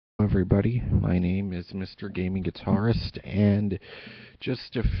Everybody, my name is MrGamingGuitarist, and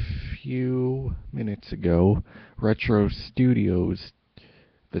just a few minutes ago, Retro Studios,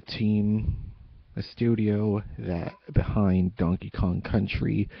 the studio that behind Donkey Kong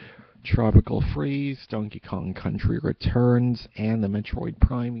Country, Tropical Freeze, Donkey Kong Country Returns, and the Metroid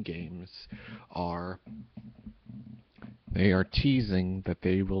Prime games they are teasing that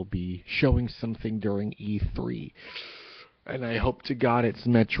they will be showing something during E3. And I hope to God it's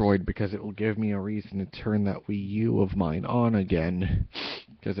Metroid, because it will give me a reason to turn that Wii U of mine on again.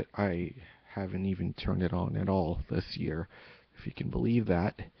 Because I haven't even turned it on at all this year, if you can believe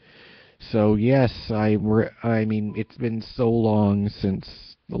that. So yes, I mean, it's been so long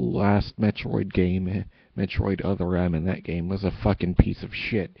since the last Metroid game, Metroid Other M, and that game was a fucking piece of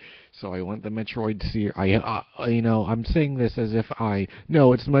shit. So I want the Metroid series. I'm saying this as if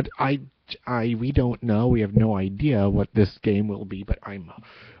no, it's not. We don't know. We have no idea what this game will be, but I'm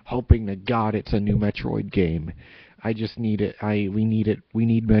hoping to God it's a new Metroid game. I just need it. We need it. We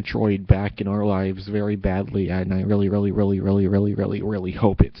need Metroid back in our lives very badly, and I really, really, really, really, really, really, really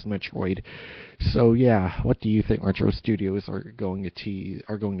hope it's Metroid. So yeah, what do you think Retro Studios are going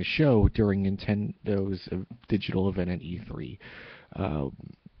to show during Nintendo's digital event at E3?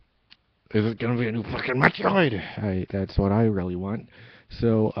 Is it going to be a new fucking Metroid? That's what I really want.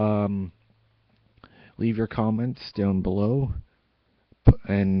 So leave your comments down below,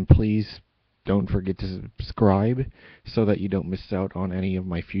 and please don't forget to subscribe so that you don't miss out on any of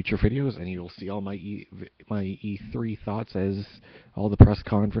my future videos, and you'll see all my E3 thoughts as all the press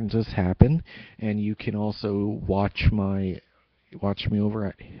conferences happen. And you can also watch me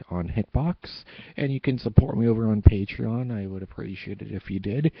over on Hitbox, and you can support me over on Patreon. I would appreciate it if you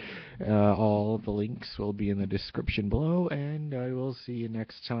did. All the links will be in the description below, and I will see you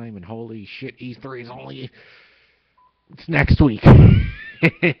next time. And holy shit, it's next week.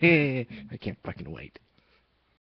 I can't fucking wait.